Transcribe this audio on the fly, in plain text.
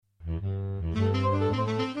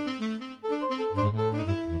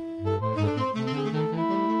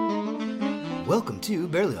Welcome to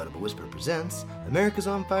Barely Audible Whisper presents America's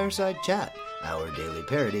on Fireside Chat, our daily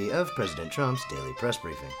parody of President Trump's daily press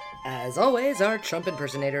briefing. As always, our Trump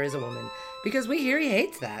impersonator is a woman, because we hear he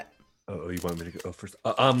hates that. Oh, you want me to go first?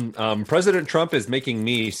 President Trump is making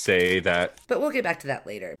me say that. But we'll get back to that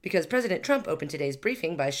later, because President Trump opened today's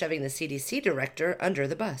briefing by shoving the CDC director under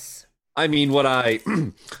the bus. I mean, what I,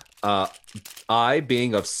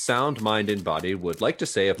 being of sound mind and body, would like to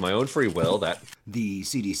say of my own free will that the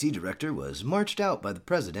CDC director was marched out by the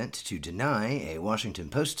president to deny a Washington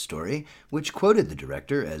Post story which quoted the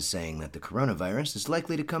director as saying that the coronavirus is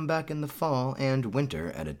likely to come back in the fall and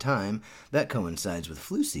winter at a time that coincides with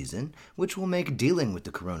flu season, which will make dealing with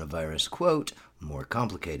the coronavirus, quote, more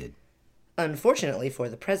complicated. Unfortunately for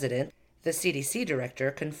the president, the CDC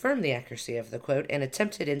director confirmed the accuracy of the quote and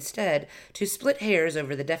attempted instead to split hairs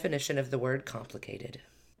over the definition of the word complicated.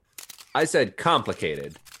 I said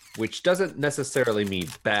complicated, which doesn't necessarily mean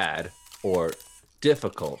bad or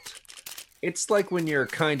difficult. It's like when you're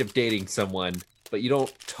kind of dating someone, but you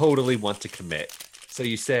don't totally want to commit. So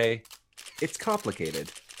you say, it's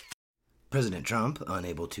complicated. President Trump,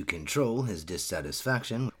 unable to control his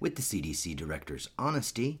dissatisfaction with the CDC director's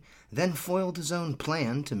honesty, then foiled his own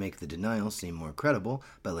plan to make the denial seem more credible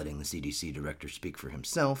by letting the CDC director speak for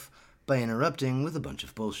himself by interrupting with a bunch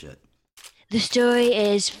of bullshit. The story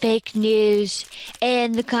is fake news,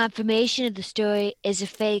 and the confirmation of the story is a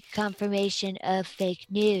fake confirmation of fake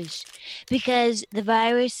news, because the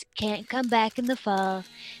virus can't come back in the fall,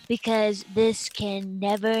 because this can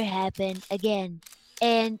never happen again.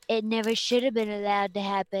 And it never should have been allowed to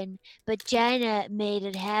happen, but China made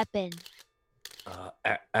it happen.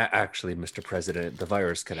 Actually, Mr. President, the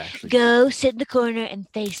virus could actually... Go sit in the corner and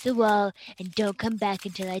face the wall, and don't come back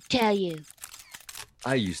until I tell you.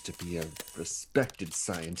 I used to be a respected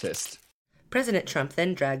scientist. President Trump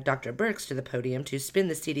then dragged Dr. Birx to the podium to spin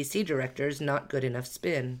the CDC director's not good enough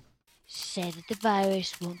spin. Say that the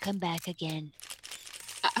virus won't come back again.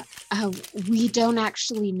 We don't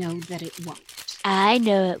actually know that it won't. I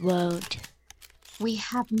know it won't. We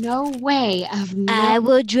have no way of knowing. I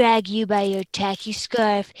will drag you by your tacky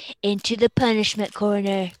scarf into the punishment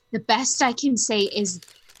corner. The best I can say is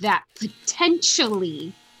that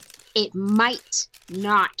potentially it might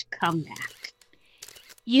not come back.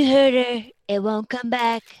 You heard her. It won't come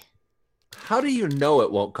back. How do you know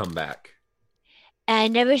it won't come back? I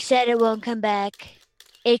never said it won't come back.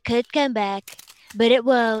 It could come back, but it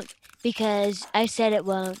won't, because I said it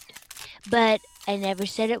won't. But I never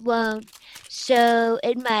said it won't, so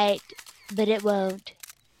it might, but it won't.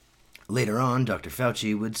 Later on, Dr.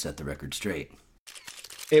 Fauci would set the record straight.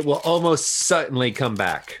 It will almost certainly come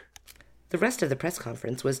back. The rest of the press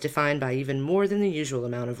conference was defined by even more than the usual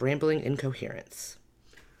amount of rambling incoherence.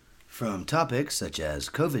 From topics such as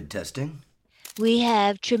COVID testing. We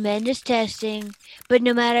have tremendous testing, but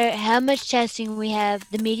no matter how much testing we have,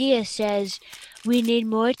 the media says we need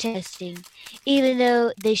more testing, even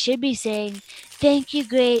though they should be saying, thank you,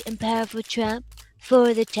 great and powerful Trump,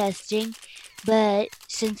 for the testing. But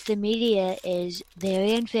since the media is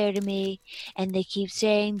very unfair to me, and they keep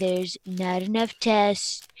saying there's not enough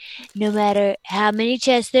tests, no matter how many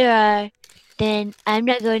tests there are, then I'm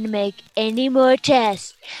not going to make any more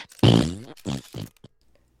tests.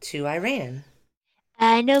 To Iran.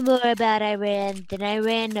 I know more about Iran than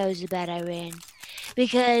Iran knows about Iran,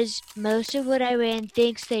 because most of what Iran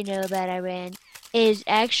thinks they know about Iran is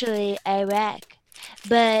actually Iraq.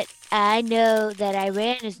 But I know that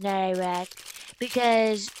Iran is not Iraq,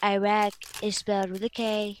 because Iraq is spelled with a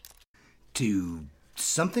K. To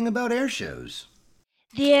something about air shows.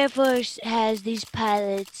 The Air Force has these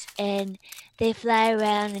pilots, and they fly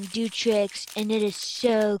around and do tricks, and it is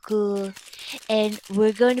so cool. And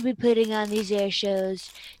we're going to be putting on these air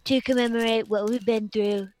shows to commemorate what we've been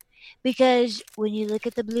through. Because when you look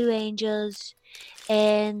at the Blue Angels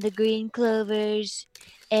and the Green Clovers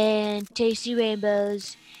and Tasty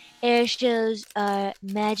Rainbows, air shows are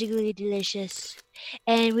magically delicious.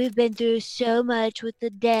 And we've been through so much with the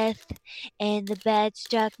death and the bad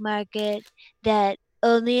stock market that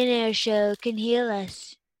only an air show can heal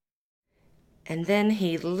us. And then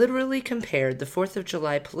he literally compared the 4th of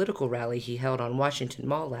July political rally he held on Washington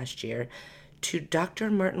Mall last year to Dr.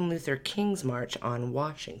 Martin Luther King's March on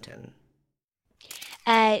Washington.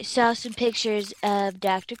 I saw some pictures of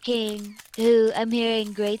Dr. King, who I'm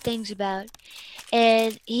hearing great things about,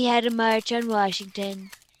 and he had a march on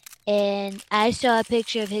Washington. And I saw a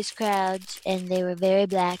picture of his crowds, and they were very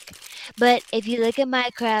black. But if you look at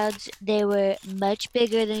my crowds, they were much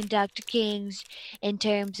bigger than Dr. King's in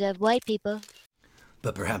terms of white people.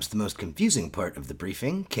 But perhaps the most confusing part of the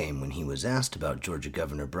briefing came when he was asked about Georgia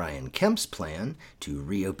Governor Brian Kemp's plan to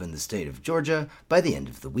reopen the state of Georgia by the end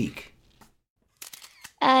of the week.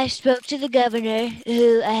 I spoke to the governor,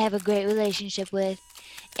 who I have a great relationship with,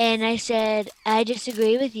 and I said, I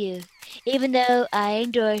disagree with you. Even though I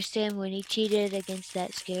endorsed him when he cheated against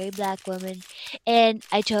that scary black woman, and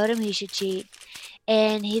I told him he should cheat,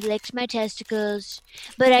 and he licked my testicles,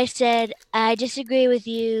 but I said, I disagree with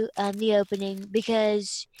you on the opening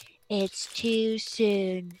because it's too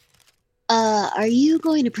soon. Are you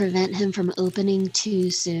going to prevent him from opening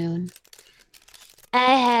too soon?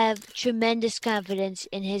 I have tremendous confidence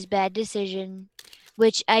in his bad decision,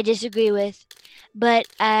 which I disagree with, but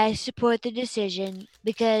I support the decision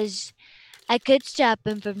because I could stop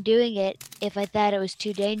him from doing it if I thought it was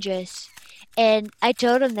too dangerous. And I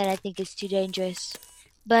told him that I think it's too dangerous.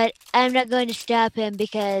 But I'm not going to stop him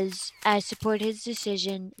because I support his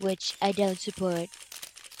decision, which I don't support.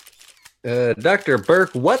 Dr.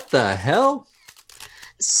 Burke, what the hell?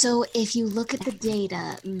 So if you look at the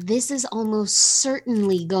data, this is almost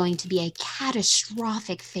certainly going to be a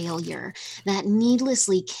catastrophic failure that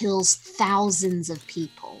needlessly kills thousands of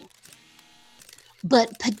people.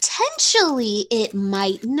 But potentially it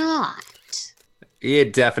might not.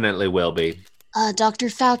 It definitely will be. Dr.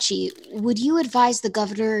 Fauci, would you advise the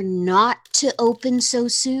governor not to open so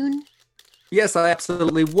soon? Yes, I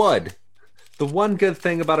absolutely would. The one good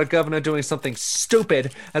thing about a governor doing something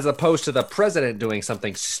stupid as opposed to the president doing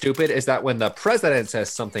something stupid is that when the president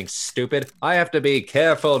says something stupid, I have to be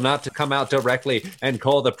careful not to come out directly and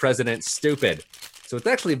call the president stupid. So it's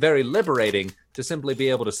actually very liberating to simply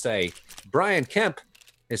be able to say, Brian Kemp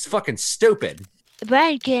is fucking stupid.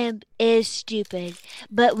 Brian Kemp is stupid,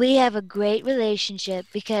 but we have a great relationship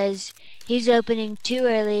because he's opening too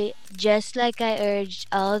early, just like I urged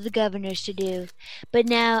all of the governors to do. But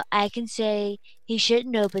now I can say he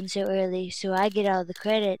shouldn't open so early, so I get all the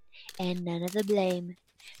credit and none of the blame.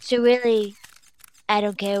 So really, I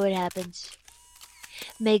don't care what happens.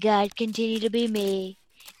 May God continue to be me,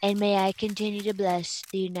 and may I continue to bless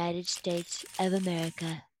the United States of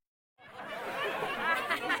America.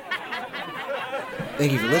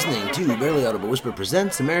 Thank you for listening to Barely Audible Whisper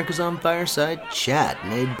Presents America's On Fireside Chat,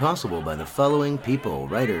 made possible by the following people: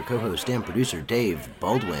 writer, co-host, and producer Dave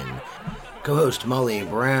Baldwin, co-host Molly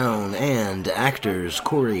Brown, and actors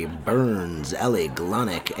Corey Burns, Ellie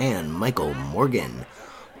Glonick, and Michael Morgan.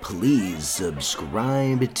 Please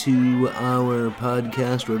subscribe to our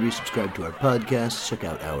podcast. Wherever you subscribe to our podcast, check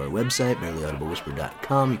out our website,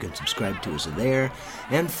 barelyaudiblewhisper.com. You can subscribe to us there,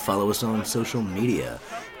 and follow us on social media.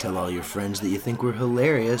 Tell all your friends that you think we're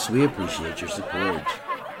hilarious. We appreciate your support.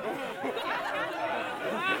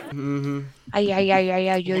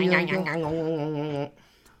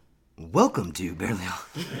 Welcome to Barely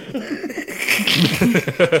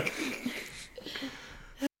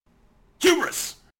Hubris!